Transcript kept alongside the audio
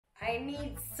I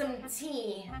need some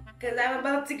tea because I'm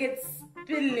about to get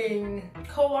spilling.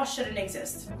 Co-Wash shouldn't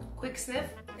exist. Quick sniff.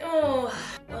 Oh,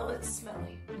 well, it's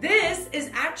smelly. This is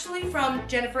actually from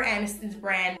Jennifer Aniston's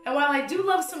brand. And while I do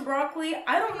love some broccoli,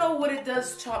 I don't know what it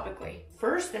does topically.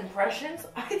 First impressions,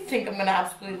 I think I'm gonna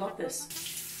absolutely love this.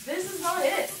 This is not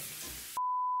it.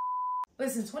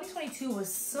 Listen, 2022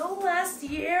 was so last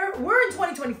year. We're in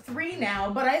 2023 now,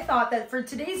 but I thought that for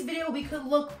today's video, we could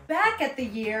look back at the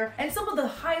year and some of the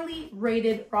highly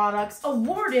rated products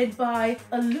awarded by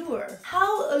Allure.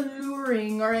 How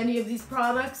alluring are any of these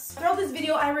products? Throughout this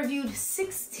video, I reviewed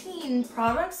 16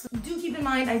 products. Do keep in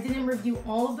mind, I didn't review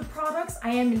all of the products. I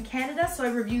am in Canada, so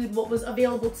I reviewed what was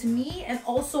available to me and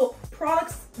also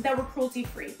products that were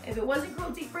cruelty-free. If it wasn't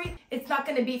cruelty-free, it's not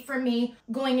gonna be for me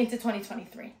going into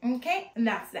 2023, okay? And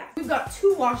that's that. We've got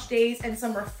 2 wash days and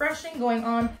some refreshing going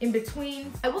on in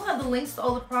between. I will have the links to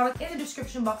all the products in the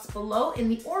description box below in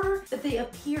the order that they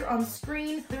appear on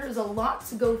screen. There is a lot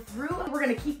to go through. We're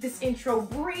gonna keep this intro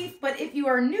brief, but if you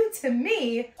are new to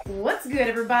me, what's good,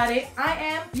 everybody? I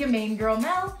am your main girl,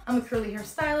 Mel. I'm a curly hair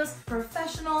stylist,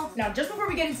 professional. Now, just before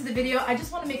we get into the video, I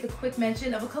just wanna make a quick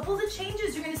mention of a couple of the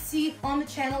changes you're gonna see on the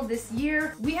channel this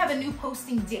year. We have a new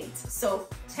posting date. So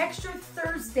Texture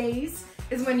Thursdays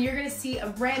is when you're gonna see a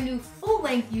brand new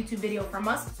full-length YouTube video from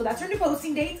us. So that's our new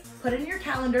posting date. Put it in your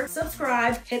calendar,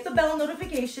 subscribe, hit the bell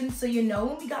notification so you know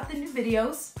when we got the new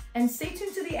videos, and stay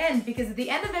tuned to the end because at the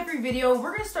end of every video,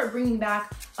 we're gonna start bringing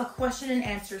back a question and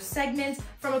answer segment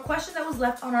from a question that was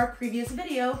left on our previous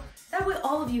video. That way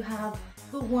all of you have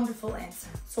the wonderful answer.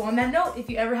 So on that note, if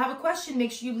you ever have a question,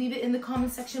 make sure you leave it in the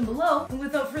comment section below. And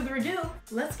without further ado,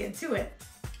 let's get to it.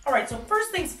 All right, so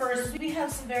first things first, we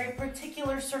have some very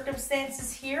particular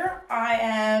circumstances here. I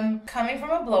am coming from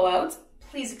a blowout.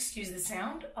 Please excuse the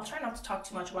sound. I'll try not to talk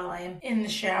too much while I am in the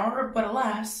shower, but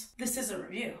alas, this is a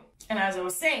review. And as I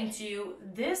was saying to you,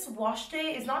 this wash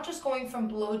day is not just going from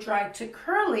blow dry to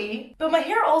curly, but my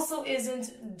hair also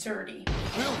isn't dirty.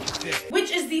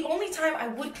 Which is the only time I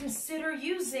would consider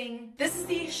using, this is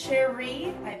the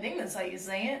Shaeri, I think that's how you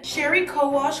say it, Shaeri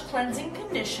Co-Wash Cleansing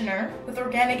Conditioner with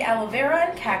organic aloe vera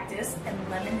and cactus and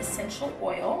lemon essential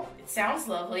oil. It sounds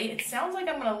lovely. It sounds like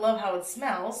I'm gonna love how it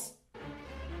smells.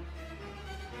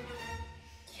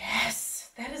 Yes,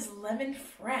 that is lemon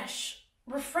fresh.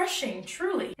 Refreshing,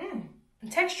 truly. And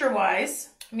texture-wise,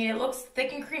 I mean, it looks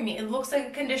thick and creamy. It looks like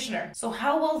a conditioner. So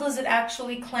how well does it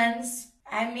actually cleanse?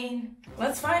 I mean,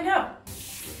 let's find out.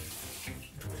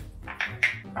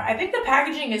 I think the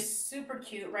packaging is super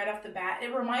cute right off the bat.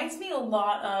 It reminds me a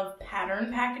lot of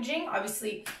pattern packaging.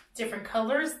 Obviously, different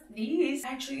colors. These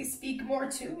actually speak more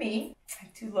to me. I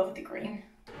do love the green.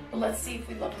 But let's see if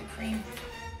we love the cream.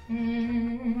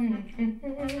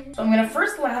 So I'm gonna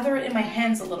first lather it in my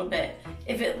hands a little bit.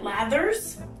 If it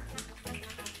lathers,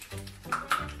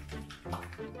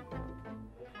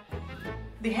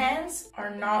 the hands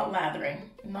are not lathering,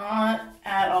 not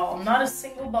at all, not a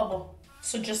single bubble.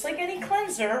 So just like any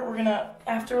cleanser, we're gonna,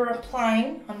 after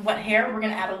applying on wet hair, we're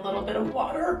gonna add a little bit of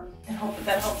water and hope that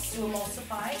that helps to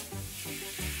emulsify.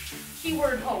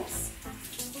 Keyword hopes.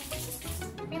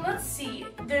 I mean, let's see,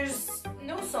 there's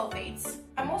no sulfates.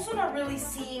 I'm also not really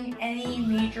seeing any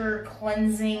major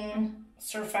cleansing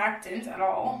surfactant at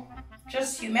all.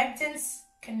 Just humectants,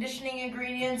 conditioning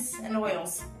ingredients, and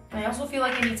oils. And I also feel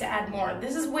like I need to add more.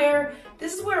 This is where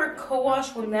a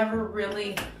co-wash will never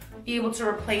really be able to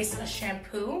replace a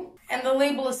shampoo. And the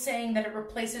label is saying that it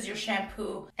replaces your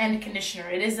shampoo and conditioner.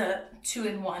 It is a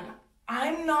 2-in-1.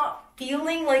 I'm not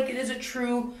feeling like it is a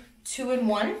true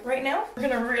 2-in-1 right now. We're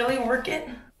gonna really work it,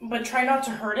 but try not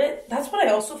to hurt it. That's what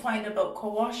I also find about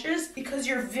co-washes, because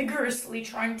you're vigorously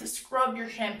trying to scrub your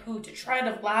shampoo to try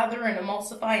to lather and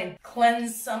emulsify and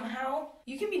cleanse somehow.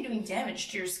 You can be doing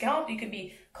damage to your scalp. You could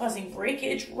be causing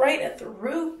breakage right at the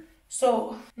root.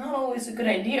 So not always a good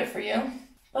idea for you.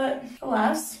 But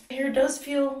alas, hair does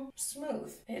feel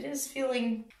smooth. It is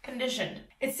feeling conditioned.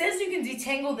 It says you can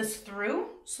detangle this through,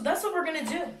 so that's what we're gonna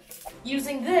do.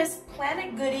 Using this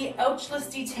Planet Goody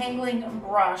Ouchless Detangling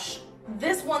Brush.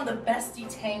 This one, the best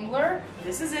detangler.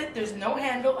 This is it, there's no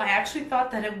handle. I actually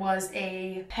thought that it was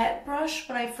a pet brush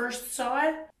when I first saw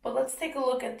it. But let's take a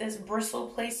look at this bristle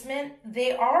placement.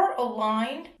 They are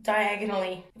aligned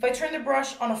diagonally. If I turn the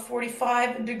brush on a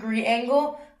 45-degree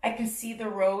angle, I can see the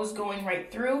rows going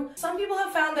right through. Some people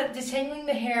have found that detangling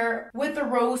the hair with the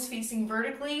rows facing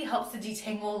vertically helps to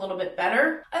detangle a little bit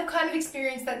better. I've kind of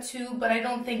experienced that too, but I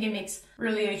don't think it makes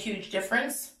really a huge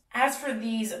difference. As for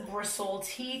these bristle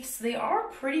teeths, they are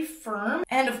pretty firm.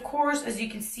 And of course, as you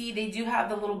can see, they do have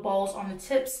the little balls on the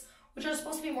tips which are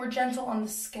supposed to be more gentle on the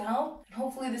scalp. And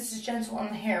hopefully this is gentle on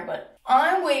the hair, but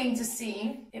I'm waiting to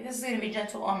see if this is gonna be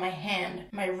gentle on my hand,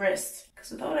 my wrist.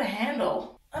 Because without a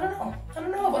handle, I don't know. I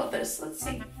don't know about this. Let's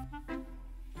see.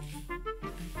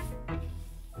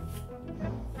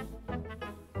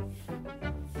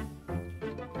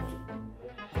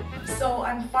 So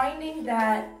I'm finding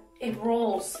that it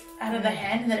rolls out of the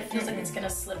hand and then it feels like it's gonna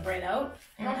slip right out.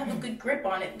 I don't have a good grip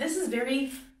on it. This is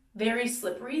very, very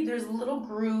slippery. There's little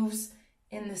grooves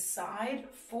in the side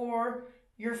for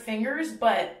your fingers,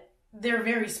 but they're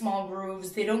very small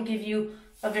grooves. They don't give you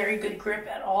a very good grip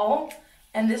at all.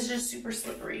 And this is just super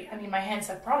slippery. I mean, my hands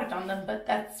have product on them, but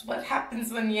that's what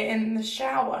happens when you're in the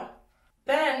shower.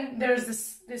 Then there's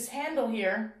this handle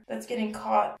here that's getting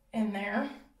caught in there.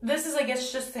 This is, I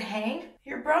guess, just to hang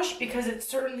your brush because it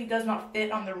certainly does not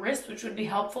fit on the wrist, which would be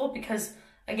helpful because,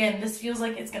 again, this feels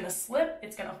like it's gonna slip,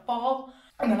 it's gonna fall,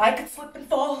 and then I could slip and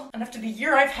fall. And after the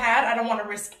year I've had, I don't want to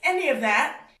risk any of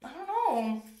that. I don't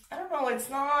know. It's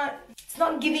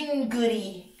not giving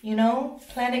Goody, you know?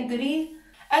 Planet Goody.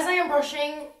 As I am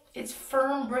brushing, it's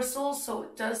firm bristles, so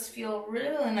it does feel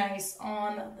really nice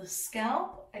on the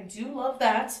scalp. I do love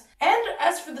that. And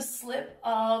as for the slip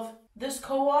of this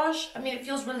co-wash, I mean, it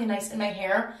feels really nice in my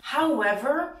hair.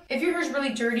 However, if your hair is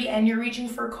really dirty and you're reaching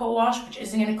for a co-wash, which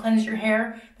isn't going to cleanse your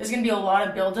hair, there's going to be a lot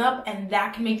of buildup, and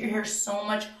that can make your hair so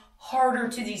much harder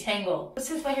to detangle. But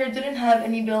since my hair didn't have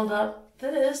any buildup,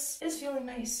 this is feeling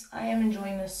nice. I am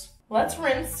enjoying this. Let's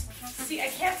rinse. See, I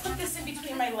can't put this in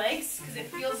between my legs because it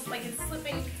feels like it's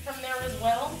slipping from there as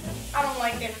well. I don't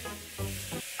like it.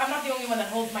 I'm not the only one that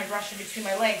holds my brush in between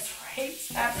my legs, right?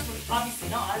 Absolutely, obviously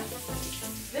not.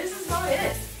 This is not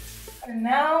it. And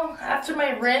now, after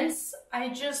my rinse,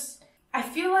 I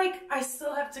feel like I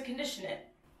still have to condition it.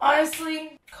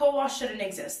 Honestly, co-wash shouldn't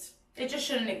exist. It just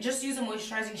shouldn't. Just use a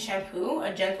moisturizing shampoo,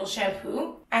 a gentle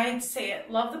shampoo. I hate to say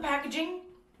it. Love the packaging,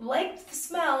 liked the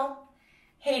smell,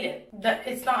 hate it.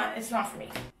 It's not for me.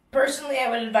 Personally, I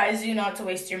would advise you not to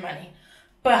waste your money.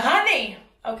 But honey,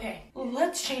 okay,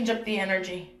 let's change up the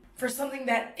energy for something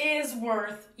that is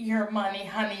worth your money,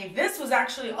 honey. This was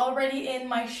actually already in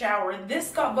my shower.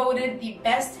 This got voted the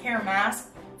best hair mask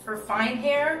for fine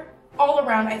hair. All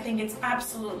around, I think it's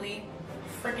absolutely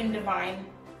freaking divine.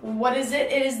 What is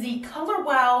it? It is the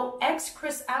ColorWow X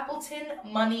Chris Appleton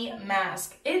Money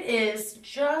Mask. It is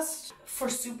just for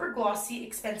super glossy,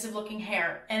 expensive looking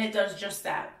hair, and it does just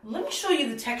that. Let me show you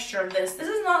the texture of this. This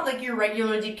is not like your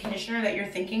regular deep conditioner that you're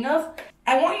thinking of.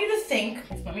 I want you to think,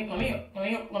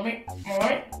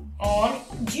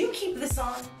 do you keep this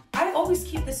on? I always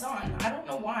keep this on. I don't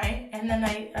know why, and then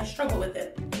I struggle with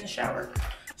it in the shower.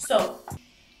 So,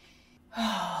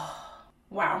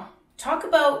 wow. Talk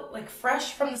about like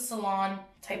fresh from the salon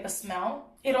type of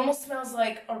smell. It almost smells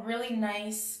like a really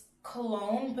nice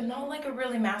cologne, but not like a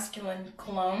really masculine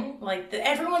cologne. Like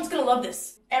everyone's gonna love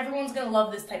this. Everyone's gonna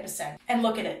love this type of scent. And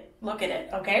look at it,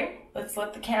 okay? Let's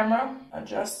let the camera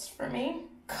adjust for me.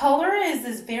 Color is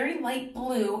this very light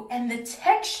blue, and the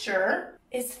texture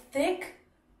is thick,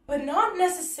 but not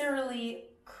necessarily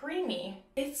creamy.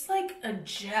 It's like a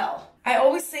gel. I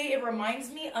always say it reminds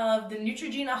me of the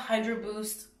Neutrogena Hydro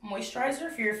Boost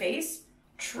moisturizer for your face.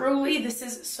 Truly, this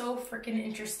is so freaking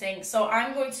interesting. So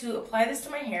I'm going to apply this to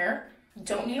my hair.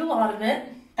 Don't need a lot of it.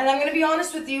 And I'm gonna be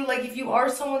honest with you, like if you are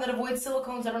someone that avoids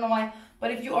silicones, I don't know why, but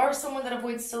if you are someone that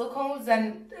avoids silicones,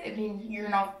 then I mean, you're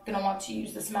not gonna want to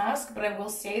use this mask, but I will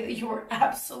say that you are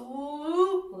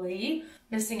absolutely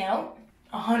missing out.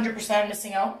 100%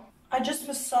 missing out. I just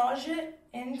massage it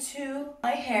into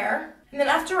my hair, and then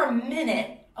after a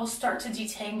minute, I'll start to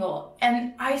detangle.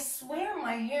 And I swear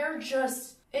my hair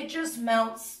just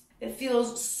melts. It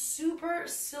feels super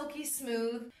silky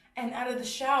smooth, and out of the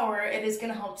shower, it is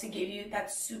gonna help to give you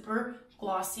that super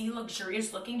glossy,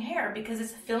 luxurious looking hair because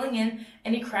it's filling in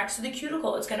any cracks of the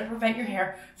cuticle. It's gonna prevent your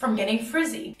hair from getting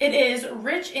frizzy. It is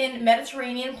rich in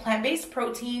Mediterranean plant-based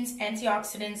proteins,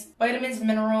 antioxidants, vitamins,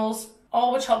 minerals,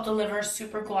 all which help deliver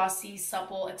super glossy,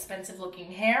 supple, expensive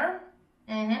looking hair.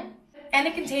 And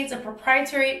it contains a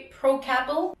proprietary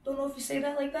procapil, don't know if you say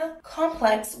that like that,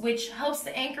 complex, which helps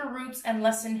to anchor roots and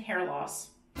lessen hair loss.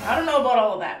 I don't know about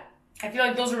all of that. I feel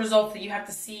like those are results that you have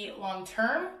to see long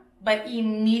term, but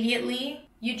immediately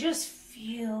you just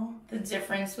feel the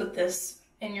difference with this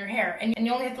in your hair. And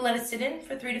you only have to let it sit in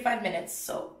for 3 to 5 minutes.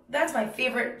 So that's my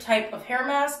favorite type of hair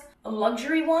mask, a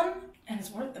luxury one, and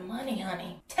it's worth the money,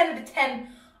 honey. 10 out of 10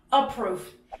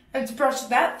 approve. And to brush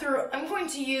that through, I'm going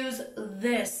to use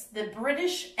this, the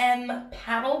British M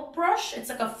paddle brush. It's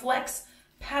like a flex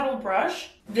paddle brush.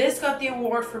 This got the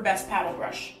award for best paddle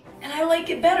brush. And I like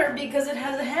it better because it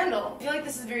has a handle. I feel like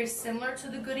this is very similar to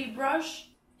the Goody brush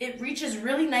It reaches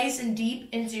really nice and deep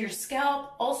into your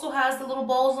scalp. Also has the little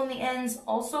balls on the ends.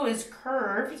 Also is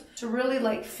curved to really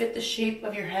like fit the shape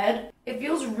of your head. It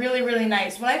feels really, really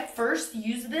nice. When I first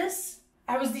used this,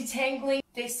 I was detangling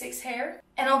day 6 hair.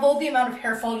 And although the amount of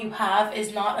hair fall you have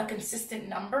is not a consistent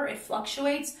number, it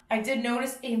fluctuates, I did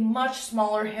notice a much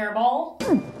smaller hairball.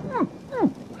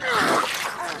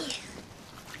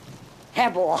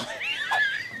 Hairball.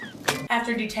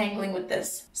 After detangling with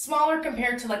this. Smaller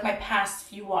compared to like my past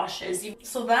few washes.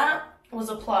 So that was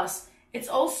a plus. It's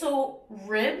also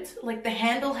ribbed, like the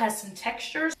handle has some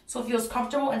textures, so it feels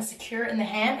comfortable and secure in the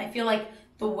hand. I feel like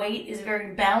the weight is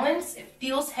very balanced. It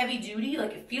feels heavy duty,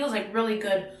 like it feels like really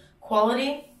good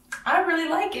quality. I really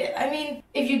like it. I mean,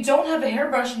 if you don't have a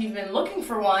hairbrush and you've been looking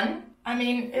for one, I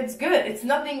mean, it's good. It's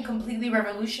nothing completely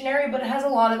revolutionary, but it has a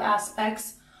lot of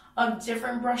aspects of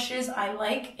different brushes I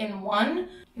like in one.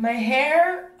 My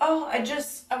hair, oh,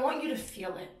 I want you to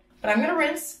feel it. But I'm gonna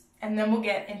rinse and then we'll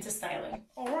get into styling.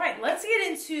 All right, let's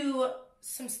get into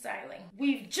some styling.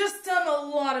 We've just done a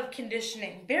lot of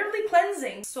conditioning, barely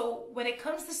cleansing. So when it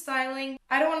comes to styling,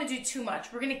 I don't want to do too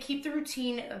much. We're gonna keep the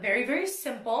routine very, very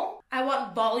simple. I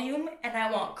want volume and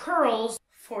I want curls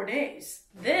 4 days.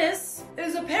 This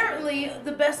is apparently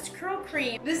the best curl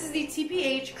cream. This is the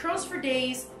dpHUE Curls for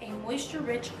Days, a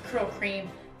moisture-rich curl cream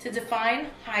to define,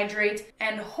 hydrate,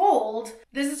 and hold.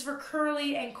 This is for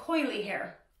curly and coily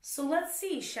hair. So let's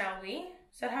see, shall we?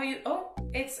 Is that how you, oh,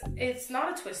 it's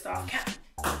not a twist off cap.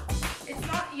 It's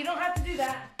not, you don't have to do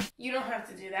that. You don't have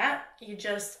to do that. You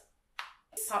just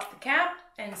pop the cap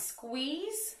and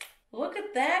squeeze. Look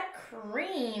at that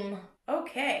cream.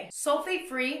 Okay, sulfate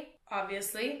free,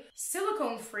 obviously,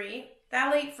 silicone free,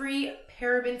 phthalate free,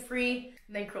 paraben free,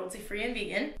 and then cruelty free and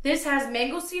vegan. This has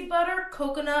mango seed butter,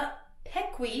 coconut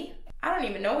pequi, I don't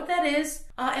even know what that is,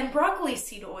 and broccoli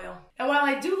seed oil. And while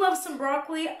I do love some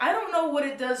broccoli, I don't know what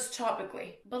it does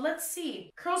topically. But let's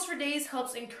see. Curls for Days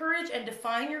helps encourage and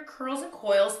define your curls and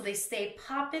coils so they stay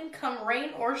poppin' come rain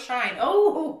or shine.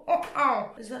 Oh,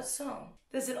 is that so?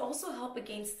 Does it also help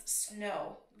against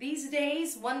snow? These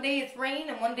days, one day it's rain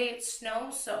and one day it's snow,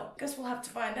 so I guess we'll have to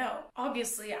find out.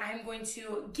 Obviously, I'm going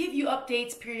to give you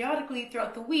updates periodically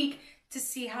throughout the week to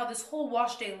see how this whole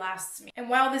wash day lasts me. And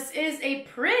while this is a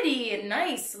pretty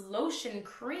nice lotion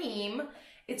cream,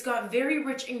 it's got very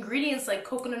rich ingredients like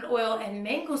coconut oil and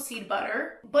mango seed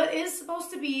butter, but is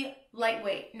supposed to be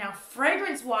lightweight. Now,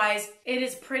 fragrance-wise, it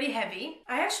is pretty heavy.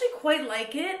 I actually quite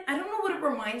like it. I don't know what it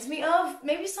reminds me of.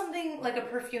 Maybe something like a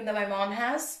perfume that my mom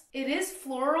has. It is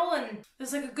floral and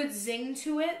there's like a good zing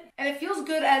to it. And it feels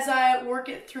good as I work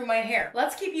it through my hair.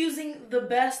 Let's keep using the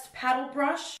best paddle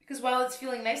brush because while it's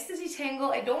feeling nice to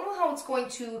detangle, I don't know how it's going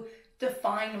to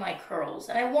define my curls.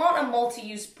 And I want a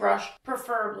multi-use brush,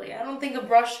 preferably. I don't think a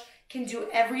brush can do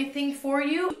everything for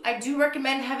you. I do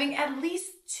recommend having at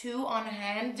least 2 on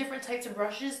hand, different types of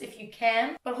brushes if you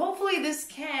can. But hopefully this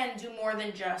can do more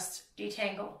than just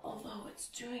detangle. Although it's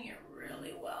doing it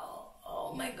really well.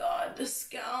 Oh my God, the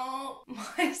scalp,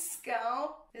 my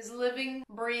scalp is living,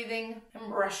 breathing, and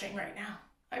brushing right now.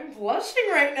 I'm blushing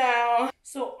right now.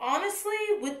 So honestly,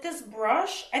 with this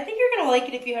brush, I think you're gonna like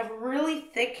it if you have really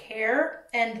thick hair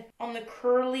and on the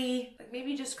curly, like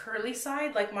maybe just curly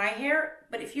side, like my hair.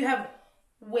 But if you have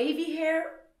wavy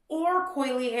hair or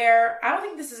coily hair, I don't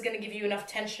think this is gonna give you enough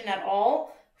tension at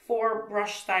all for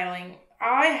brush styling.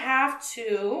 I have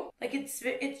to, like it's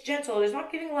gentle, it's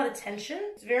not giving a lot of tension.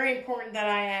 It's very important that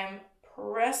I am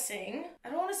pressing. I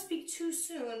don't want to speak too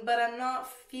soon, but I'm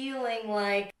not feeling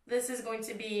like this is going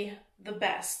to be the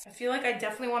best. I feel like I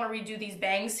definitely want to redo these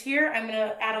bangs here. I'm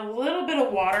gonna add a little bit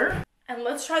of water and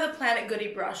let's try the Planet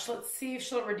Goody brush. Let's see if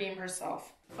she'll redeem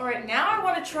herself. All right, now I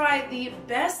want to try the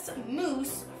best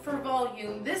mousse for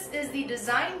volume. This is the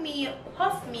DesignMe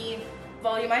Puff Me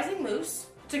Volumizing Mousse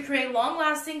to create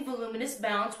long-lasting voluminous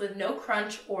bounce with no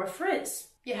crunch or frizz.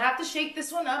 You have to shake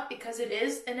this one up because it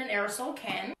is in an aerosol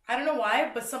can. I don't know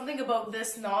why, but something about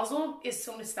this nozzle is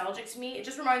so nostalgic to me. It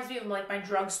just reminds me of like my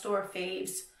drugstore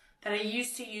faves that I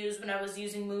used to use when I was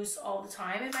using mousse all the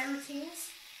time in my routines.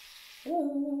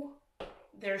 Ooh,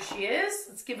 there she is.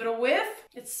 Let's give it a whiff.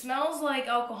 It smells like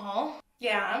alcohol.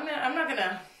 Yeah, I'm not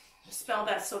gonna smell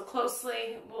that so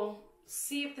closely. We'll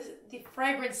see if the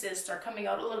fragrances start coming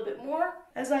out a little bit more.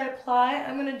 As I apply,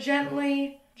 I'm gonna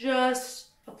gently just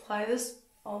apply this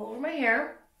all over my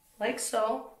hair, like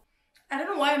so. I don't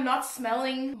know why I'm not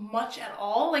smelling much at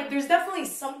all. Like there's definitely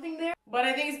something there, but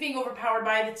I think it's being overpowered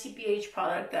by the dpHUE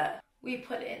product that we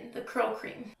put in, the curl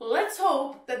cream. Let's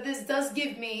hope that this does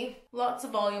give me lots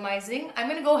of volumizing. I'm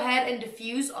gonna go ahead and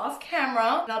diffuse off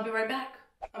camera and I'll be right back.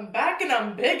 I'm back and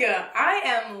I'm bigger. I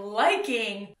am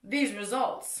liking these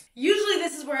results. Usually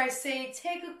this is where I say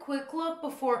take a quick look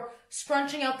before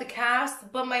scrunching out the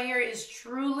cast, but my hair is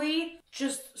truly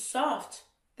just soft.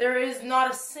 There is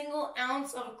not a single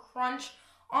ounce of a crunch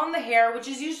on the hair, which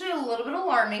is usually a little bit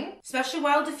alarming, especially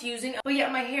while diffusing, but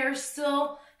yet my hair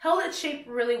still held its shape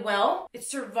really well. It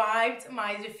survived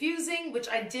my diffusing, which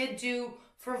I did do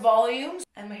for volumes,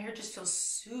 and my hair just feels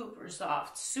super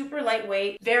soft, super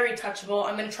lightweight, very touchable.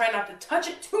 I'm gonna try not to touch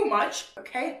it too much,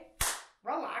 okay?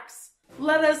 Relax.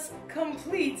 Let us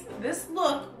complete this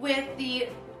look with the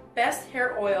best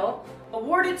hair oil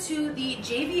awarded to the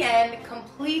JVN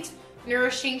Complete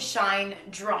Nourishing Shine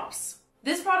Drops.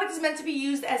 This product is meant to be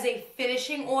used as a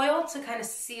finishing oil to kind of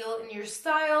seal in your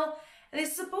style, and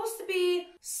it's supposed to be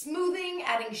smoothing,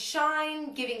 adding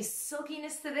shine, giving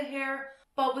silkiness to the hair,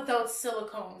 but without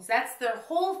silicones. That's their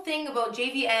whole thing about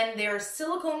JVN. They're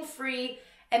silicone free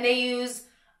and they use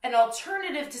an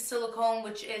alternative to silicone,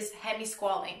 which is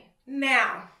hemisqualane.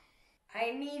 Now,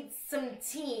 I need some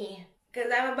tea because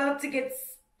I'm about to get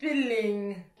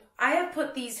spilling. I have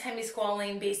put these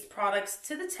hemisqualane based products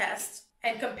to the test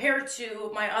and compared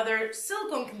to my other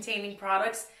silicone containing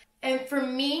products. And for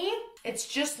me, it's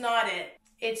just not it.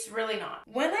 It's really not.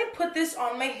 When I put this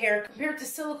on my hair compared to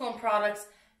silicone products,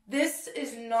 this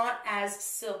is not as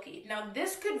silky. Now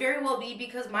this could very well be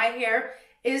because my hair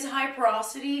is high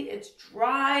porosity, it's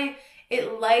dry,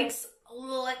 it likes a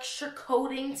little extra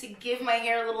coating to give my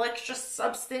hair a little extra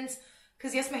substance,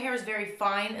 because yes, my hair is very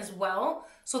fine as well.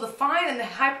 So the fine and the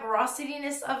high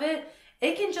porosityness of it,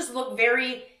 it can just look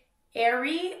very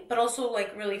airy, but also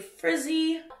like really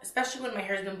frizzy, especially when my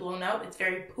hair has been blown out. It's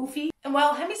very poofy. And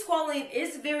while hemisqualane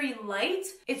is very light,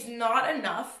 it's not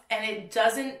enough and it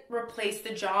doesn't replace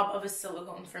the job of a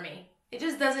silicone for me. It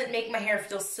just doesn't make my hair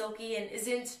feel silky and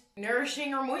isn't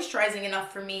nourishing or moisturizing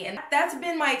enough for me. And that's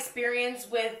been my experience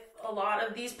with a lot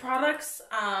of these products.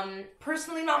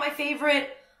 Personally, not my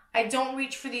favorite. I don't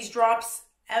reach for these drops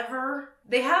ever.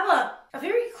 They have a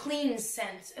very clean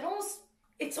scent.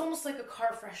 It's almost like a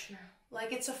car freshener.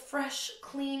 Like it's a fresh,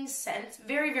 clean scent,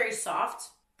 very, very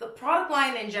soft. The product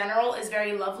line in general is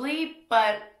very lovely, but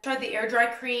I tried the air dry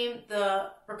cream,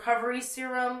 the recovery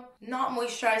serum, not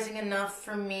moisturizing enough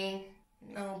for me.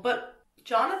 No, but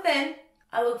Jonathan,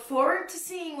 I look forward to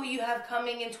seeing what you have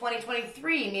coming in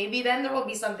 2023. Maybe then there will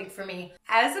be something for me.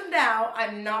 As of now,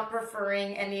 I'm not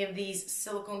preferring any of these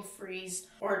silicone frees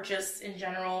or just in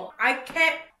general. I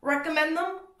can't recommend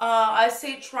them. I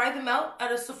say try them out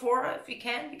at a Sephora if you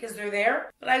can because they're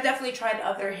there. But I've definitely tried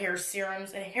other hair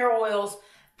serums and hair oils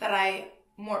that I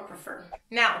more prefer.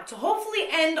 Now, to hopefully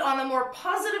end on a more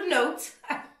positive note,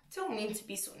 I don't mean to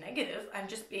be so negative. I'm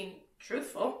just being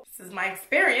truthful. This is my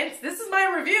experience. This is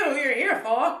my review you're here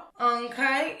for.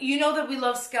 Okay, you know that we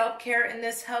love scalp care in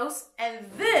this house, and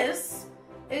this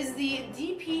is the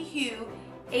dpHUE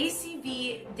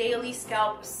ACV Daily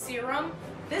Scalp Serum.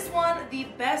 This one, the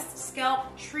best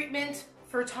scalp treatment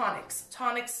for tonics.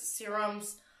 Tonics,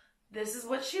 serums. This is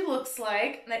what she looks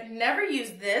like, and I've never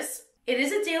used this. It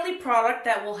is a daily product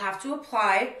that we'll have to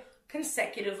apply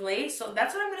consecutively, so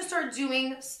that's what I'm going to start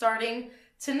doing starting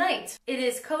tonight. It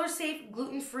is color safe,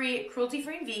 gluten-free,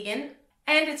 cruelty-free, and vegan,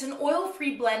 and it's an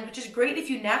oil-free blend, which is great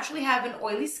if you naturally have an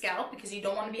oily scalp because you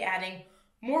don't want to be adding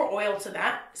more oil to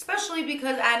that, especially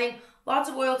because adding lots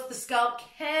of oil to the scalp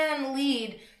can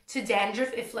lead to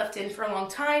dandruff if left in for a long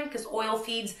time because oil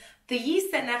feeds the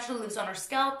yeast that naturally lives on our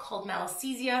scalp called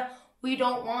malassezia. We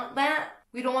don't want that.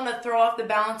 We don't want to throw off the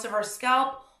balance of our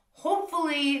scalp.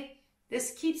 Hopefully,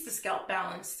 this keeps the scalp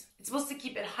balanced. It's supposed to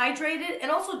keep it hydrated and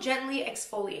also gently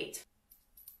exfoliate.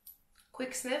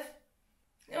 Quick sniff.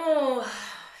 Oh,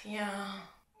 yeah.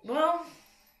 Well,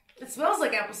 it smells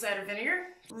like apple cider vinegar.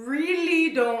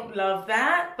 Really don't love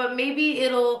that, but maybe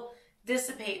it'll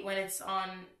dissipate when it's on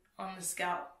the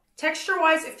scalp.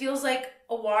 Texture-wise, it feels like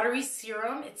a watery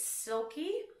serum. It's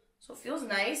silky, so it feels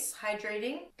nice,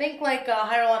 hydrating. Think like a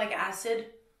hyaluronic acid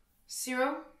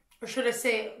serum. Or should I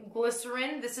say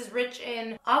glycerin? This is rich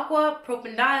in aqua,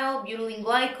 propanediol, butylene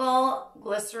glycol,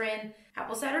 glycerin,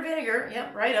 apple cider vinegar,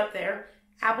 yep, right up there.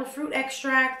 Apple fruit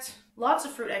extract, lots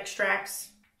of fruit extracts.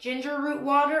 Ginger root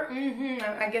water,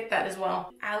 I get that as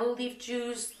well. Aloe leaf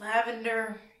juice,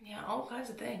 lavender, yeah, all kinds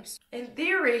of things. In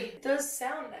theory, it does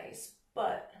sound nice,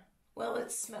 but, well,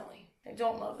 it's smelly. I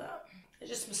don't love that. I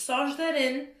just massage that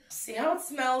in, see how it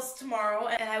smells tomorrow,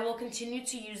 and I will continue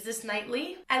to use this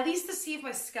nightly, at least to see if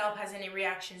my scalp has any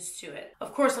reactions to it.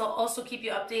 Of course, I'll also keep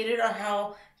you updated on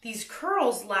how these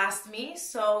curls last me,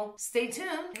 so stay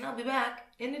tuned, and I'll be back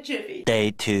in a jiffy.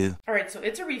 Day 2. All right, so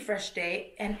it's a refresh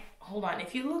day, and hold on,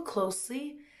 if you look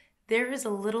closely, there is a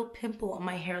little pimple on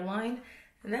my hairline,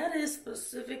 and that is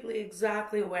specifically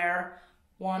exactly where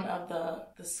one of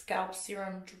the scalp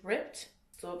serum dripped.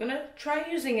 So I'm gonna try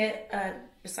using it.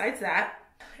 Besides that,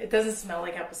 it doesn't smell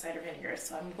like apple cider vinegar,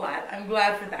 so I'm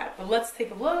glad for that. But let's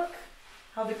take a look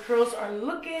how the curls are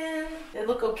looking. They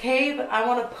look okay, but I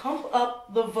want to pump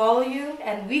up the volume,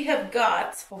 and we have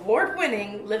got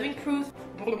award-winning Living Proof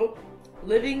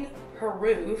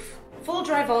Full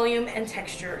Dry Volume and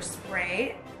Texture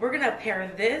Spray. We're gonna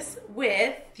pair this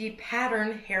with the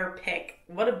Pattern Hair Pick.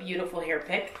 What a beautiful hair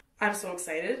pick. I'm so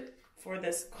excited for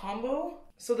this combo.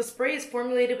 So the spray is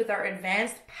formulated with our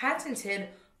advanced patented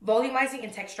volumizing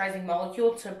and texturizing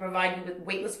molecule to provide you with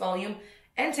weightless volume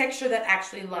and texture that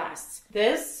actually lasts.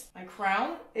 This, my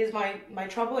crown, is my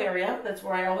trouble area. That's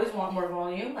where I always want more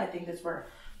volume. I think that's where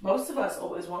most of us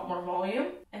always want more volume.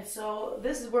 And so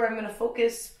this is where I'm gonna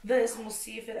focus this, and we'll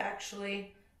see if it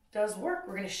actually does work.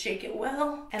 We're gonna shake it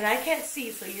well. And I can't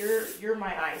see, so you're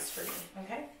my eyes for me,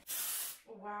 okay?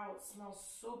 Wow, it smells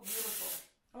so beautiful.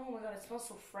 Oh my God, it smells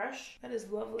so fresh. That is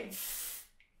lovely.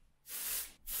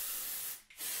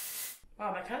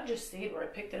 Wow, that kind of just stayed where I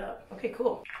picked it up. Okay,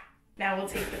 cool. Now we'll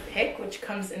take the pick, which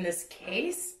comes in this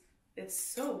case. It's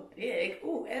so big.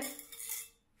 Ooh, and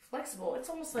flexible. It's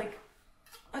almost like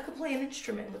I could play an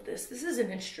instrument with this. This is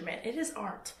an instrument. It is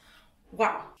art.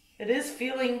 Wow. It is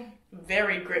feeling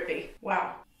very grippy.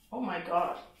 Wow. Oh my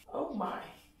God. Oh my.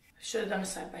 I should have done a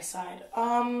side by side.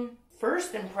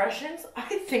 First impressions,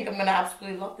 I think I'm gonna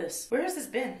absolutely love this. Where has this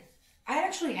been? I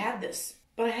actually had this,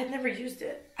 but I had never used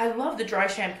it. I love the dry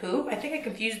shampoo. I think I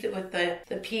confused it with the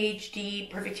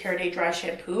PhD Perfect Hair Day dry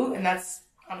shampoo, and that's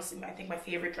honestly, I think, my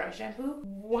favorite dry shampoo.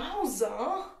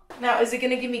 Wowza. Now, is it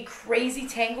gonna give me crazy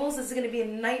tangles? Is it gonna be a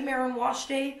nightmare on wash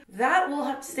day? That we'll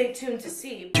have to stay tuned to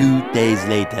see. 2 days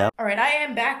later. All right, I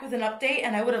am back with an update,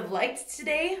 and I would have liked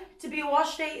today to be a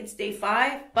wash day. It's day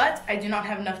 5, but I do not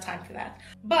have enough time for that.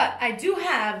 But I do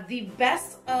have the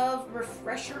best of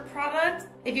refresher product.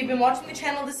 If you've been watching the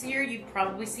channel this year, you've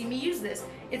probably seen me use this.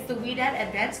 It's the Ouidad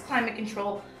Advanced Climate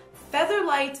Control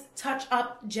Featherlight Touch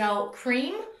Up Gel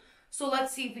Cream. So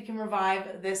let's see if we can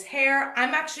revive this hair.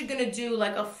 I'm actually gonna do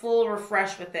like a full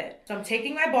refresh with it. So I'm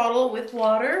taking my bottle with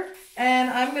water and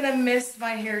I'm gonna mist my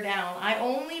hair down. I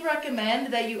only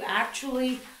recommend that you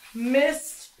actually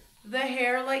mist the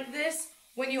hair like this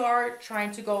when you are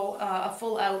trying to go a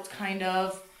full out kind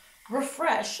of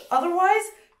refresh. Otherwise,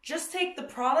 just take the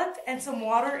product and some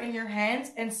water in your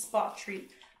hands and spot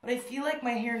treat. But I feel like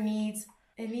my hair needs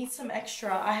some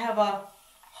extra. I have a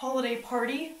holiday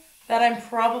party that I'm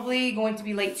probably going to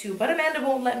be late to, but Amanda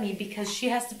won't let me because she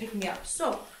has to pick me up.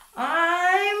 So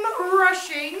I'm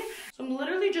rushing. So I'm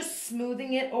literally just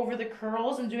smoothing it over the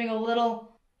curls and doing a little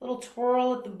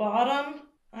twirl at the bottom.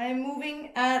 I am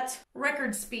moving at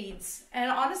record speeds. And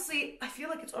honestly, I feel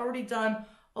like it's already done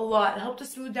a lot. It helped to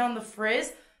smooth down the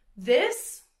frizz.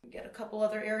 This, get a couple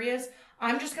other areas.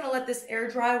 I'm just gonna let this air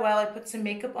dry while I put some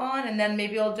makeup on, and then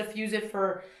maybe I'll diffuse it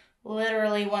for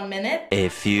literally 1 minute. A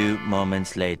few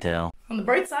moments later. On the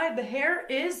bright side, the hair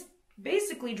is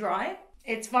basically dry.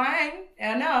 It's fine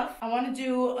enough. I want to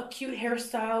do a cute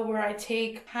hairstyle where I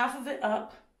take half of it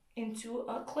up into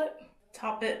a clip,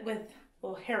 top it with a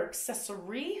little hair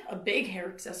accessory, a big hair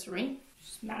accessory,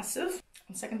 just massive.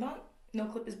 On second thought, no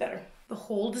clip is better. The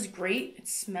hold is great. It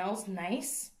smells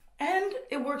nice, and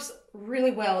it works really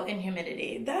well in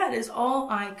humidity. That is all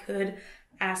I could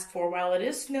ask for. While it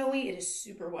is snowy, it is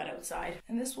super wet outside,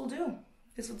 and this will do.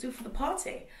 This will do for the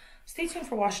party. Stay tuned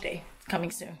for wash day. It's coming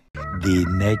soon. The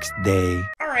next day.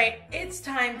 All right, it's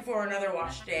time for another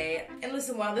wash day. And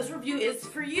listen, while this review is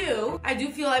for you, I do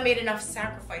feel I made enough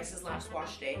sacrifices last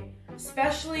wash day,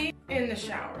 especially in the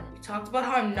shower. We talked about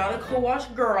how I'm not a co-wash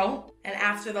girl, and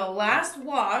after the last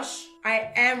wash,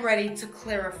 I am ready to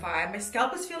clarify. My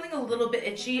scalp is feeling a little bit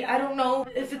itchy. I don't know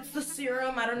if it's the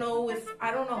serum. I don't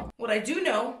know. What I do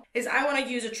know is I want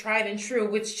to use a tried and true,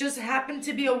 which just happened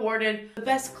to be awarded the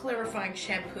best clarifying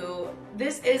shampoo.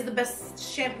 This is the best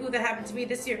shampoo that happened to me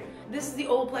this year. This is the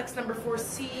Olaplex number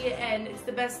 4C, and it's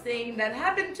the best thing that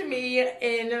happened to me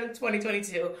in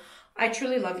 2022. I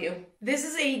truly love you. This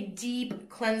is a deep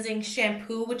cleansing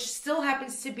shampoo, which still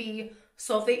happens to be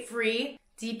sulfate-free.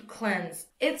 Deep cleanse.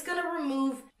 It's gonna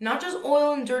remove not just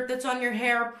oil and dirt that's on your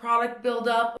hair, product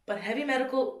buildup, but heavy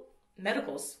metals,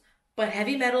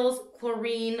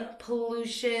 chlorine,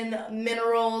 pollution,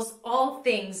 minerals, all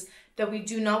things that we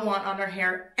do not want on our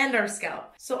hair and our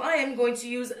scalp. So I am going to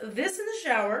use this in the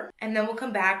shower, and then we'll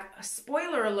come back.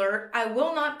 Spoiler alert, I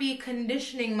will not be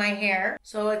conditioning my hair,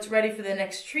 so it's ready for the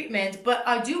next treatment, but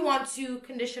I do want to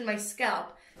condition my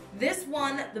scalp. This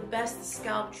won the best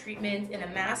scalp treatment in a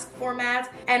mask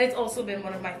format, and it's also been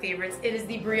one of my favorites. It is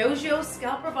the Briogeo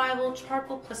Scalp Revival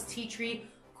Charcoal Plus Tea Tree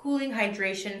Cooling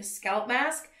Hydration Scalp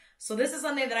Mask. So this is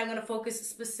something that I'm going to focus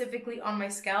specifically on my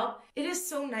scalp. It is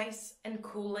so nice and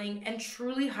cooling and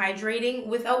truly hydrating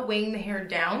without weighing the hair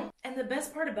down. And the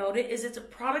best part about it is it's a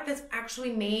product that's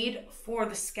actually made for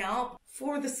the scalp,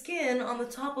 for the skin on the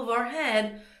top of our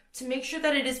head, to make sure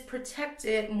that it is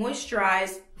protected,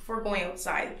 moisturized before going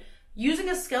outside. Using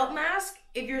a scalp mask,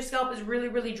 if your scalp is really,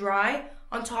 really dry,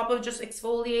 on top of just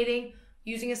exfoliating,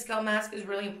 using a scalp mask is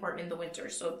really important in the winter.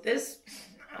 So this,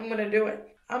 I'm going to do it.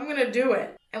 I'm gonna do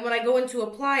it. And when I go in to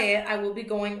apply it, I will be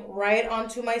going right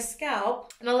onto my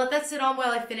scalp. And I'll let that sit on while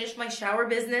I finish my shower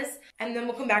business. And then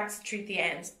we'll come back to treat the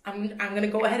ends. I'm gonna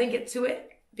go ahead and get to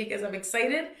it because I'm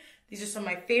excited. These are some of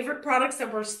my favorite products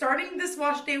that we're starting this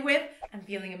wash day with. I'm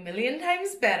feeling a million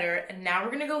times better. And now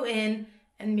we're gonna go in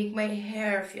and make my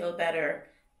hair feel better.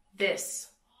 This,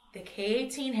 the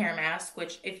K18 hair mask,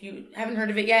 which if you haven't heard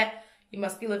of it yet, you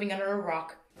must be living under a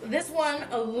rock. This one,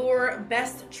 Allure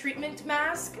Best Treatment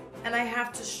Mask, and I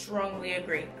have to strongly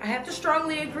agree.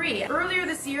 Earlier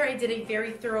this year, I did a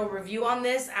very thorough review on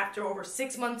this after over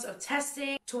 6 months of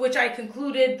testing, to which I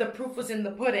concluded the proof was in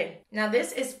the pudding. Now,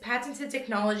 this is patented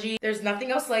technology. There's nothing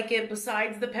else like it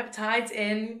besides the peptides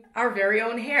in our very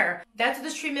own hair. That's what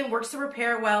this treatment works to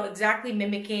repair while exactly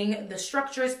mimicking the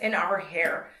structures in our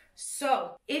hair.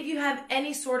 So, if you have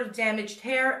any sort of damaged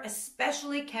hair,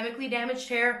 especially chemically damaged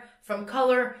hair from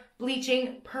color,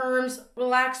 bleaching, perms,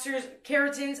 relaxers,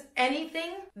 keratins,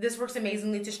 anything, this works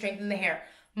amazingly to strengthen the hair.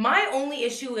 My only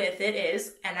issue with it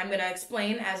is, and I'm going to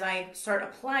explain as I start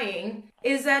applying,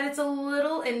 is that it's a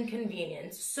little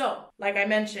inconvenient. So, like I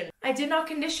mentioned, I did not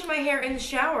condition my hair in the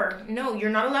shower. No, you're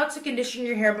not allowed to condition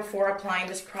your hair before applying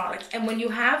this product. And when you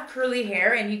have curly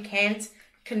hair and you can't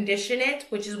condition it,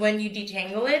 which is when you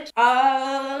detangle it,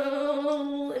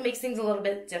 it makes things a little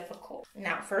bit difficult.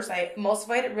 Now, first I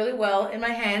emulsified it really well in my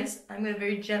hands. I'm going to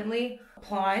very gently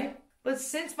apply. But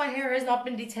since my hair has not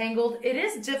been detangled, it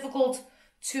is difficult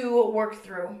to work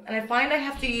through. And I find I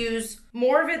have to use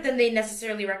more of it than they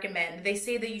necessarily recommend. They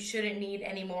say that you shouldn't need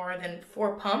any more than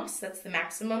 4 pumps. That's the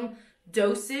maximum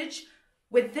dosage.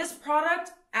 With this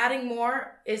product, adding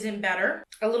more isn't better.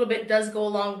 A little bit does go a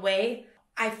long way.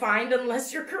 I find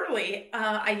unless you're curly,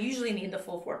 I usually need the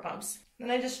full 4 pumps.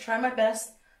 And I just try my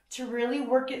best to really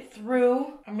work it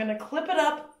through. I'm gonna clip it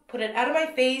up, put it out of my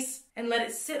face, and let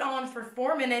it sit on for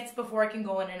 4 minutes before I can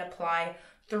go in and apply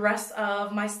the rest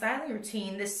of my styling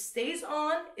routine. This stays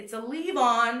on, it's a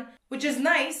leave-on, which is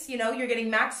nice, you know, you're getting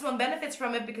maximum benefits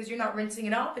from it because you're not rinsing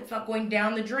it off, it's not going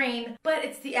down the drain, but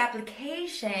it's the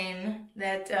application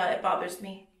that it bothers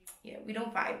me. Yeah, we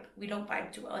don't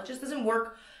vibe too well. It just doesn't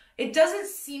work. It doesn't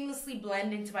seamlessly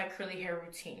blend into my curly hair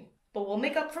routine, but we'll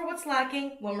make up for what's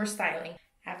lacking when we're styling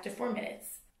after 4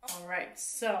 minutes. All right,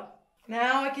 so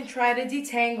now I can try to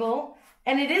detangle,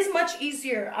 and it is much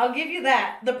easier. I'll give you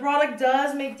that. The product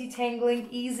does make detangling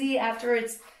easy after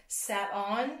it's sat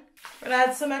on. We're gonna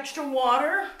add some extra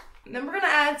water, and then we're gonna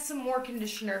add some more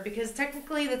conditioner because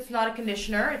technically that's not a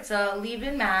conditioner, it's a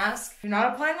leave-in mask. You're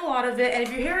not applying a lot of it, and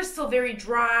if your hair is still very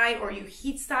dry or you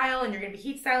heat style and you're gonna be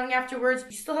heat styling afterwards,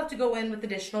 you still have to go in with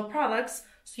additional products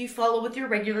so you follow with your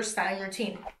regular styling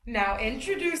routine. Now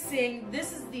introducing,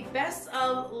 this is the best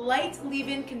of light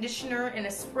leave-in conditioner in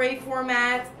a spray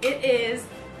format. It is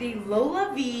the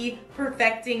Lola V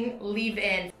Perfecting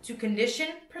Leave-In to condition,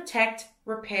 protect,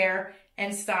 repair,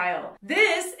 and style.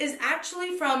 This is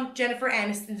actually from Jennifer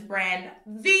Aniston's brand,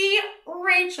 The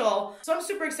Rachel. So I'm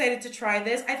super excited to try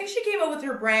this. I think she came up with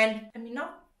her brand, I mean,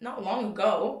 not long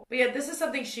ago, but yeah, this is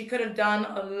something she could have done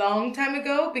a long time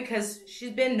ago because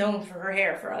she's been known for her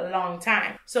hair for a long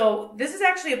time. So this is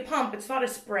actually a pump. It's not a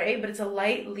spray, but it's a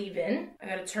light leave-in. I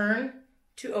gotta turn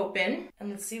to open and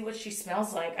let's see what she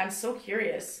smells like. I'm so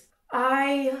curious.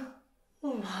 I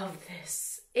love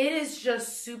this. It is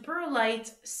just super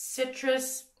light,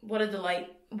 citrus. What a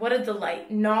delight. What a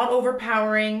delight. Not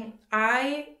overpowering.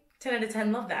 I 10 out of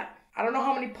 10 love that. I don't know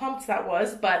how many pumps that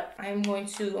was, but I'm going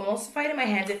to emulsify it in my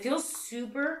hands. It feels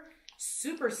super,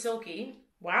 super silky.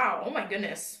 Wow, oh my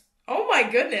goodness. Oh my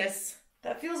goodness.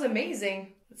 That feels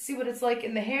amazing. Let's see what it's like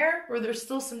in the hair where there's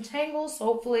still some tangles. So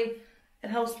hopefully it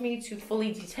helps me to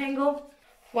fully detangle.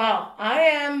 Wow, I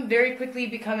am very quickly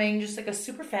becoming just like a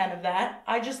super fan of that.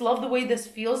 I just love the way this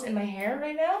feels in my hair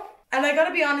right now. And I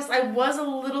gotta be honest, I was a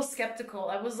little skeptical.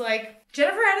 I was like,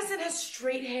 Jennifer Aniston has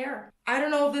straight hair. I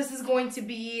don't know if this is going to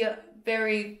be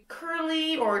very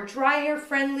curly or dry hair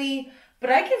friendly, but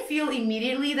I can feel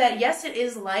immediately that yes, it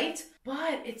is light,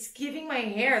 but it's giving my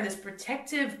hair this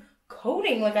protective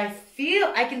coating. Like I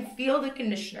can feel the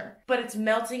conditioner, but it's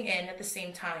melting in at the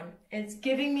same time. And it's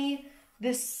giving me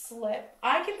this slip.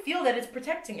 I can feel that it's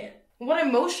protecting it. What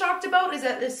I'm most shocked about is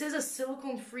that this is a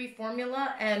silicone-free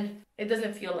formula and it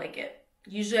doesn't feel like it.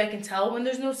 Usually I can tell when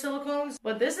there's no silicones,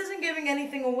 but this isn't giving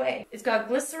anything away. It's got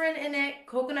glycerin in it,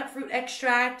 coconut fruit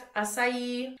extract,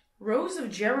 acai, rose of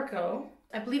Jericho.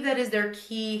 I believe that is their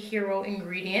key hero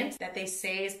ingredient that they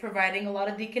say is providing a lot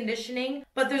of deconditioning.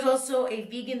 But there's also a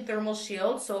vegan thermal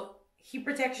shield, so heat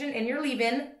protection in your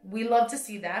leave-in. We love to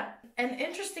see that. And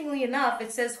interestingly enough,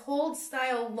 it says hold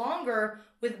style longer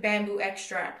with bamboo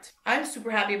extract. I'm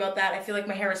super happy about that. I feel like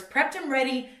my hair is prepped and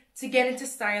ready to get into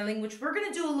styling, which we're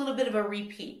gonna do a little bit of a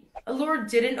repeat. Allure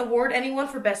didn't award anyone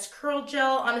for best curl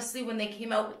gel. Honestly, when they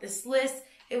came out with this list,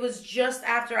 it was just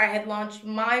after I had launched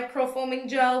my curl foaming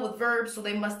gel with Verb, so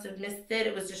they must have missed it.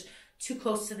 It was just too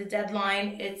close to the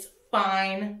deadline. It's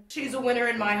fine. She's a winner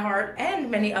in my heart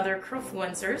and many other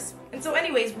curlfluencers. And so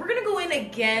anyways, we're gonna go in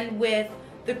again with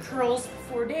the curls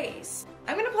for days.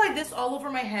 I'm gonna apply this all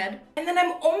over my head, and then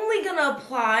I'm only gonna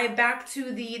apply back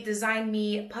to the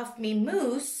DesignMe Puff Me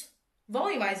Mousse,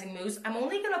 volumizing mousse. I'm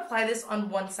only gonna apply this on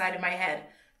one side of my head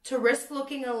to risk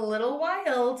looking a little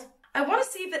wild. I wanna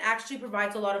see if it actually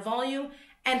provides a lot of volume,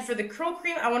 and for the curl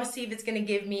cream, I wanna see if it's gonna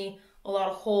give me a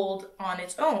lot of hold on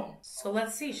its own. So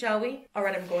let's see, shall we? All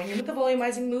right, I'm going in with the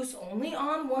volumizing mousse only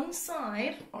on one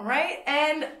side. All right,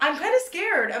 and I'm kind of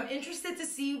scared. I'm interested to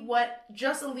see what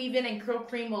just a leave-in and curl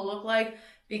cream will look like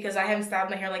because I haven't styled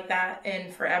my hair like that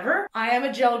in forever. I am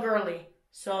a gel girly,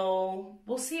 so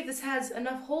we'll see if this has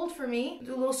enough hold for me.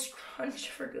 Do a little scrunch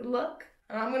for good luck.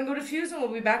 I'm gonna go diffuse and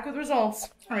we'll be back with results.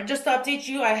 All right, just to update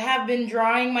you, I have been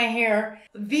drying my hair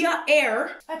via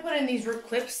air. I put in these root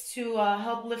clips to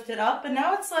help lift it up, and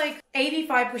now it's like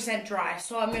 85% dry.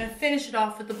 So I'm gonna finish it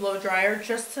off with the blow dryer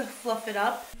just to fluff it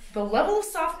up. The level of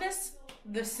softness,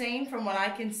 the same from what I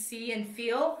can see and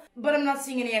feel, but I'm not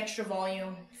seeing any extra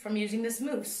volume from using this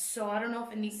mousse. So I don't know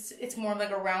if it needs, it's more of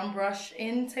like a round brush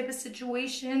in type of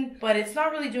situation, but it's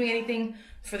not really doing anything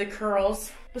for the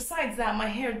curls. Besides that, my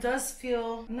hair does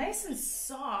feel nice and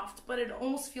soft, but it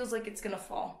almost feels like it's gonna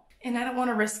fall. And I don't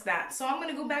wanna risk that. So I'm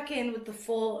gonna go back in with the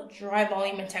full dry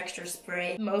volume and texture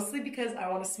spray, mostly because I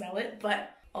wanna smell it,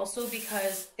 but also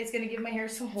because it's gonna give my hair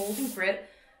some hold and grit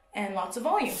and lots of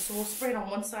volume. So we'll spray it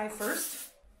on one side first.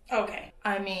 Okay,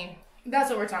 I mean, that's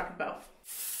what we're talking about.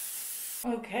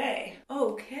 Okay.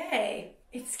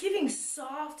 It's giving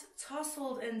soft,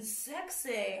 tousled, and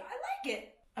sexy. I like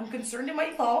it. I'm concerned it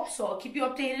might fall, so I'll keep you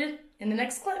updated in the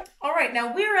next clip. All right,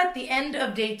 now we're at the end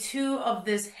of day 2 of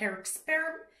this hair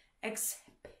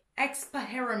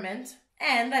experiment,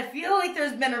 and I feel like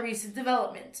there's been a recent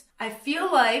development. I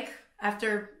feel like,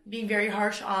 after being very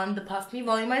harsh on the Puff Me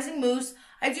Volumizing Mousse,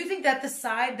 I do think that the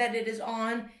side that it is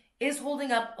on is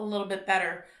holding up a little bit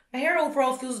better. My hair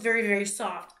overall feels very, very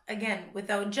soft. Again,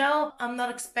 without gel, I'm not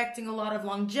expecting a lot of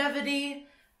longevity.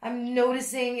 I'm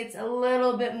noticing it's a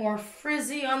little bit more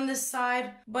frizzy on this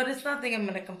side, but it's nothing I'm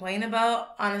gonna complain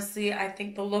about. Honestly, I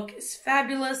think the look is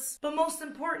fabulous, but most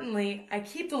importantly, I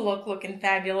keep the look looking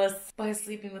fabulous by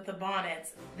sleeping with the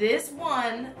bonnet. This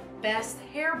one, best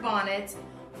hair bonnet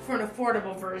for an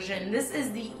affordable version. This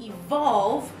is the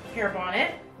Evolve hair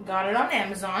bonnet. Got it on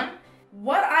Amazon.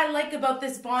 What I like about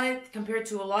this bonnet compared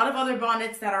to a lot of other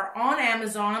bonnets that are on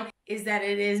Amazon is that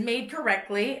it is made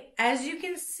correctly. As you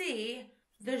can see,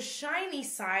 the shiny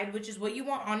side, which is what you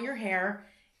want on your hair,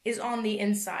 is on the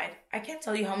inside. I can't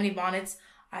tell you how many bonnets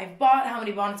I've bought, how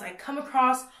many bonnets I come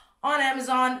across on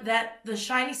Amazon that the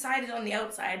shiny side is on the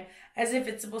outside, as if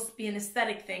it's supposed to be an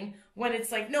aesthetic thing, when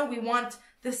it's like, no, we want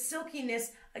the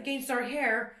silkiness against our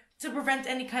hair to prevent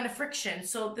any kind of friction.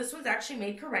 So this one's actually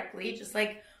made correctly, just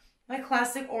like my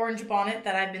classic orange bonnet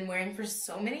that I've been wearing for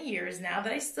so many years now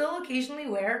that I still occasionally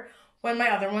wear when my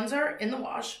other ones are in the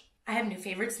wash. I have new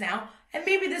favorites now, and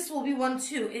maybe this will be one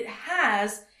too. It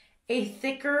has a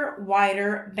thicker,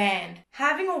 wider band.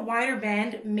 Having a wider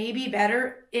band may be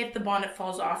better if the bonnet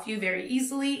falls off you very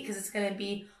easily because it's going to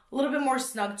be a little bit more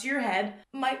snug to your head.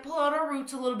 Might pull out our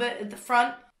roots a little bit at the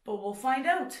front, but we'll find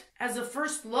out. As a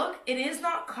first look, it is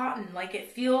not cotton. Like,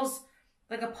 it feels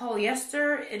like a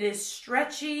polyester. It is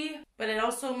stretchy, but it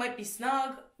also might be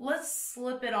snug. Let's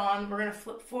slip it on. We're going to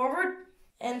flip forward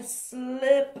and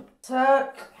slip,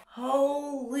 tuck.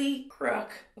 Holy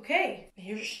crook. Okay,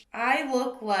 I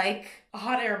look like a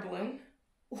hot air balloon.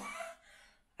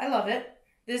 I love it.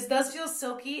 This does feel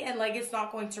silky and like it's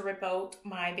not going to rip out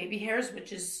my baby hairs,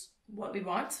 which is what we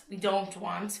want. We don't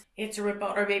want it to rip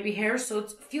out our baby hair, so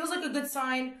it feels like a good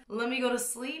sign. Let me go to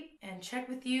sleep and check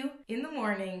with you in the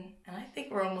morning. And I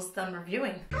think we're almost done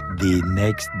reviewing. The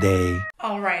next day.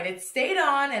 All right, it stayed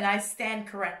on and I stand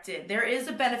corrected. There is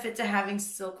a benefit to having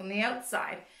silk on the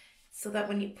outside, so that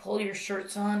when you pull your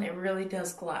shirts on, it really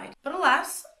does glide. But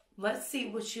alas, let's see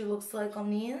what she looks like on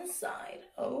the inside.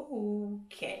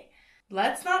 Okay,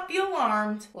 let's not be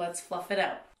alarmed. Let's fluff it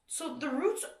out. So the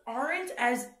roots aren't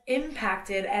as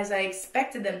impacted as I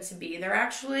expected them to be. They're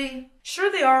actually,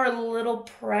 sure they are a little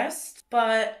pressed,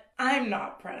 but I'm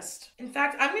not pressed. In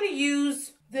fact, I'm gonna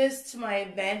use this to my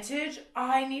advantage.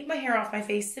 I need my hair off my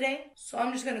face today, so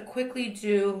I'm just gonna quickly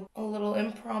do a little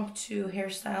impromptu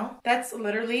hairstyle. That's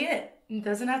literally it. It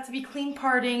doesn't have to be clean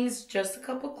partings, just a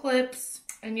couple clips.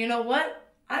 And you know what?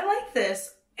 I like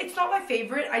this. It's not my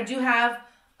favorite. I do have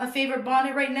a favorite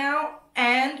bonnet right now,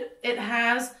 and it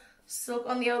has silk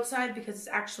on the outside because it's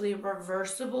actually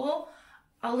reversible.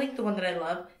 I'll link the one that I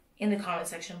love in the comment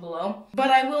section below.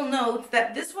 But I will note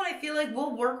that this one I feel like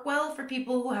will work well for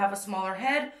people who have a smaller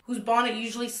head, whose bonnet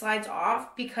usually slides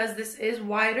off. Because this is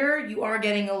wider, you are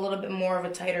getting a little bit more of a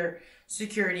tighter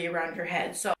security around your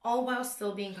head, so all while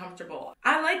still being comfortable.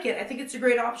 I like it. I think it's a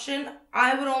great option.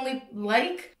 I would only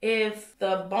like if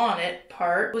the bonnet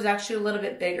part was actually a little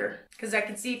bit bigger, because I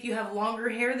can see if you have longer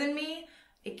hair than me,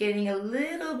 it getting a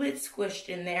little bit squished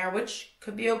in there, which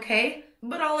could be okay.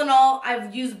 But all in all,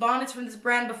 I've used bonnets from this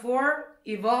brand before.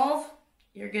 Evolve,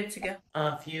 you're good to go.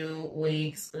 A few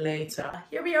weeks later.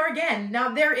 Here we are again. Now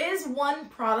there is one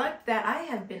product that I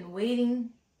have been waiting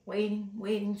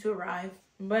to arrive,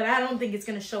 but I don't think it's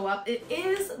gonna show up. It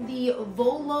is the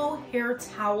Volo hair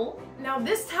towel. Now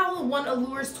this towel won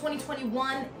Allure's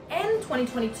 2021 and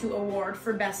 2022 award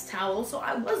for best towel, so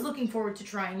I was looking forward to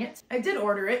trying it. I did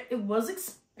order it. It was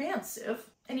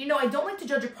expansive. And you know, I don't like to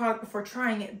judge a product before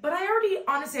trying it, but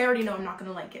honestly, I already know I'm not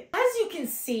gonna like it. As you can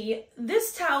see,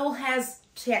 this towel has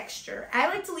texture. I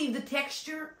like to leave the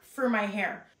texture for my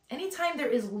hair. Anytime there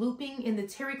is looping in the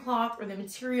terry cloth or the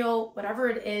material, whatever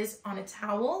it is on a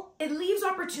towel, it leaves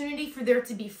opportunity for there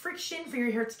to be friction, for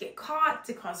your hair to get caught,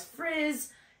 to cause frizz.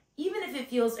 Even if it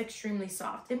feels extremely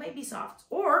soft, it might be soft.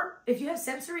 Or if you have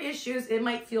sensory issues, it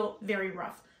might feel very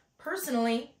rough.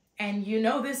 Personally, and you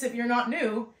know this if you're not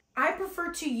new, I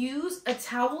prefer to use a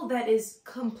towel that is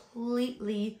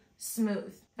completely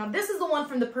smooth. Now this is the one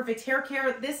from the Perfect Hair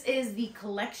Care. This is the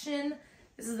collection.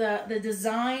 This is the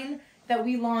design that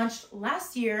we launched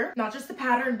last year. Not just the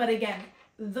pattern, but again,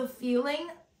 the feeling.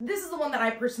 This is the one that I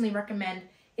personally recommend.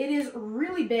 It is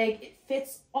really big. It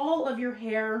fits all of your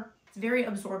hair. It's very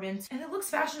absorbent, and it looks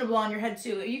fashionable on your head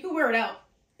too. You can wear it out.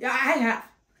 Yeah, I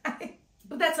have.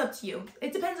 But that's up to you.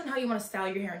 It depends on how you want to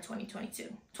style your hair in 2022.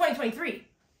 2023.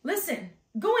 Listen,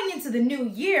 going into the new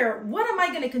year, what am I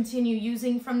going to continue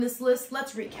using from this list?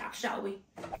 Let's recap, shall we?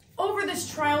 Over this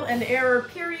trial and error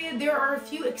period, there are a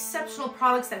few exceptional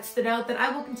products that stood out that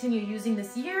I will continue using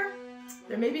this year.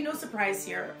 There may be no surprise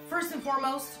here. First and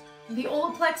foremost, the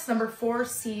Olaplex No.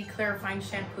 4C Clarifying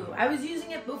Shampoo. I was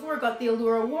using it before it got the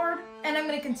Allure award, and I'm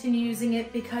going to continue using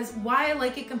it because why I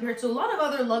like it compared to a lot of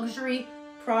other luxury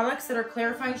products that are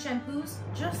clarifying shampoos,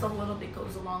 just a little bit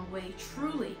goes a long way,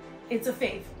 truly. It's a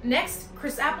fave. Next,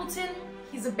 Chris Appleton.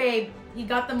 He's a babe. He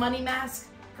got the money mask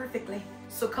perfectly.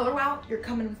 So ColorWow, you're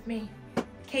coming with me.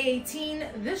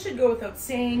 K18, this should go without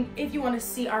saying. If you want to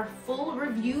see our full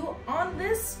review on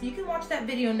this, you can watch that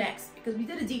video next because we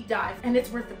did a deep dive and it's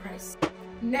worth the price.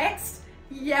 Next,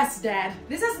 Yes Dad.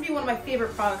 This has to be one of my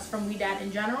favorite products from Ouidad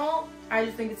in general. I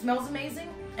just think it smells amazing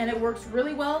and it works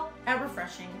really well at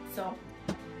refreshing. So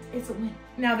it's a win.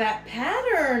 Now that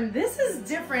pattern, this is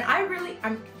different.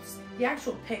 The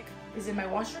actual pic is in my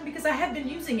washroom because I have been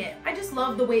using it. I just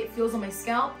love the way it feels on my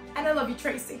scalp, and I love you,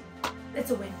 Tracy.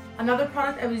 It's a win. Another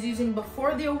product I was using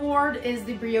before the award is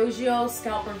the Briogeo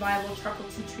Scalp Revival Charcoal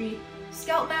Tea Tree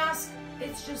Scalp Mask.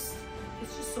 It's just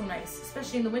so nice,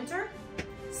 especially in the winter.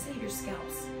 Save your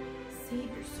scalps, save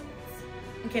your souls.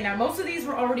 Okay, now most of these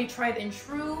were already tried and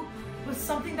true, but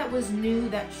something that was new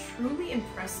that truly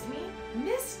impressed me,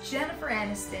 Miss Jennifer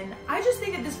Aniston. I just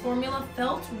think that this formula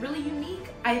felt really unique.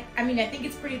 I mean, I think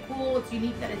it's pretty cool. It's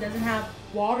unique that it doesn't have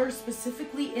water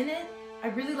specifically in it. I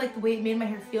really like the way it made my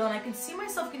hair feel, and I can see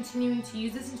myself continuing to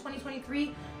use this in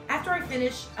 2023 after I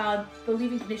finish the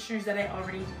leave-in conditioners that I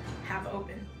already have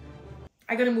open.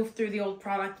 I gotta move through the old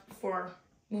product before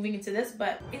moving into this,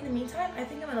 but in the meantime, I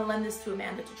think I'm gonna lend this to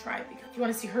Amanda to try, because if you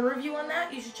wanna see her review on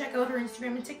that, you should check out her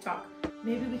Instagram and TikTok.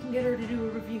 Maybe we can get her to do a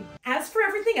review. As for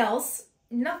everything else,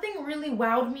 nothing really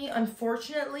wowed me,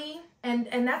 unfortunately.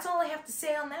 And that's all I have to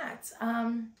say on that.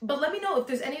 But let me know if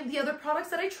there's any of the other products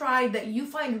that I tried that you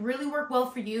find really work well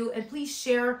for you, and please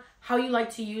share how you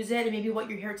like to use it and maybe what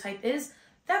your hair type is.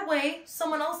 That way,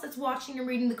 someone else that's watching and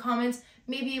reading the comments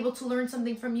may be able to learn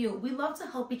something from you. We love to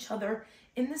help each other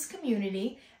in this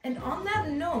community. And on that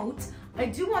note, I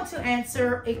do want to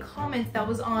answer a comment that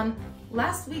was on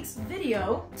last week's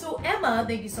video. So Emma,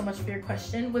 thank you so much for your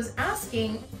question, was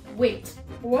asking, wait,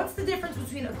 what's the difference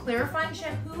between a clarifying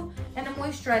shampoo and a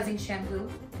moisturizing shampoo?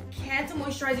 Can't a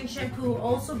moisturizing shampoo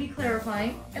also be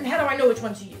clarifying? And how do I know which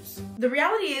one to use? The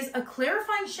reality is a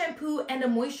clarifying shampoo and a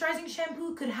moisturizing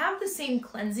shampoo could have the same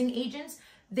cleansing agents.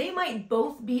 They might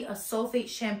both be a sulfate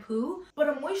shampoo, but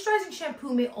a moisturizing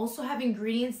shampoo may also have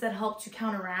ingredients that help to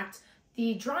counteract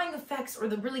the drying effects or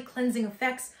the really cleansing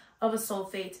effects of a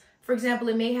sulfate. For example,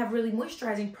 it may have really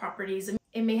moisturizing properties.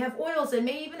 It may have oils. It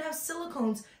may even have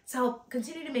silicones to help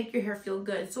continue to make your hair feel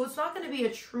good. So it's not going to be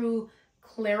a true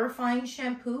clarifying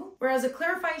shampoo, whereas a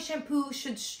clarifying shampoo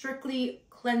should strictly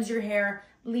cleanse your hair,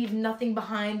 leave nothing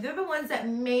behind. They're the ones that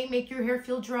may make your hair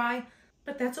feel dry,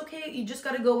 but that's okay. You just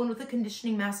got to go in with a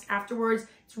conditioning mask afterwards.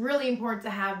 It's really important to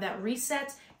have that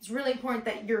reset. It's really important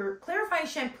that your clarifying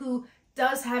shampoo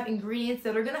does have ingredients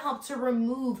that are going to help to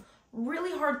remove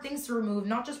really hard things to remove,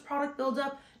 not just product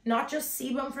buildup, not just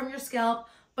sebum from your scalp,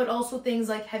 but also things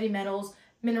like heavy metals,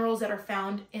 minerals that are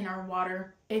found in our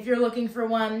water. If you're looking for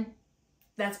one,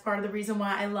 that's part of the reason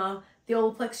why I love the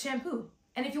Olaplex shampoo.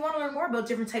 And if you want to learn more about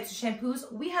different types of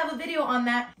shampoos, we have a video on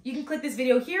that. You can click this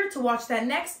video here to watch that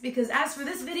next, because as for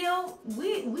this video,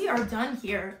 we are done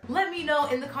here. Let me know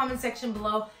in the comment section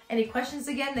below any questions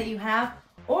again that you have,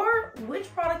 or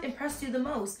which product impressed you the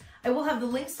most. I will have the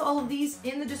links to all of these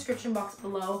in the description box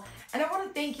below. And I want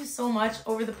to thank you so much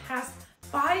over the past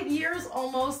 5 years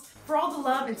almost for all the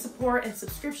love and support and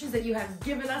subscriptions that you have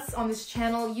given us on this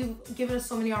channel. You've given us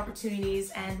so many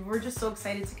opportunities, and we're just so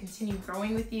excited to continue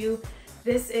growing with you.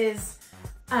 This is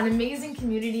an amazing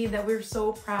community that we're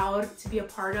so proud to be a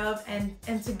part of,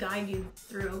 and to guide you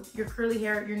through your curly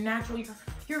hair, your natural,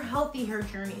 your healthy hair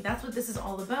journey. That's what this is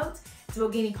all about. It's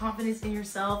about gaining confidence in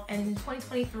yourself. And in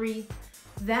 2023,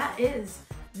 that is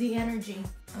the energy.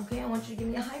 Okay, I want you to give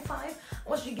me a high five. I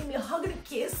want you to give me a hug and a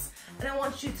kiss. And I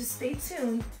want you to stay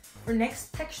tuned for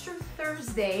next Texture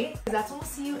Thursday, because that's when we'll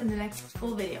see you in the next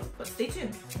full video. But stay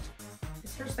tuned.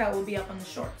 This hairstyle will be up on the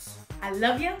shorts. I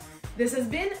love you. This has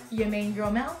been your main girl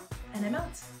Mel, and I'm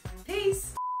out.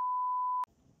 Peace.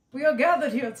 We are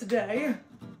gathered here today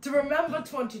to remember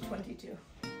 2022.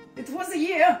 It was a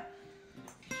year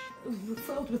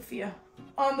filled with fear.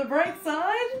 On the bright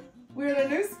side, we're in a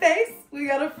new space. We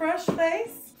got a fresh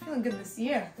face. Feeling good this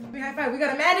year. High five. We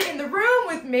got Amanda in the room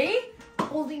with me,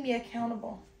 holding me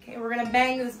accountable. Okay, we're gonna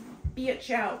bang this bitch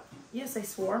out. Yes, I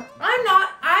swore. I'm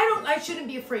not. I shouldn't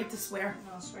be afraid to swear.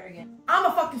 No, I'll swear again.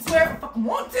 I'ma fucking swear if I fucking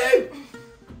want to.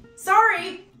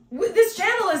 Sorry, this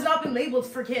channel has not been labeled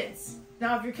for kids.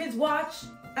 Now, if your kids watch,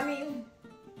 I mean,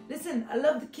 listen, I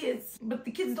love the kids, but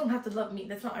the kids don't have to love me.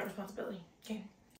 That's not my responsibility, okay?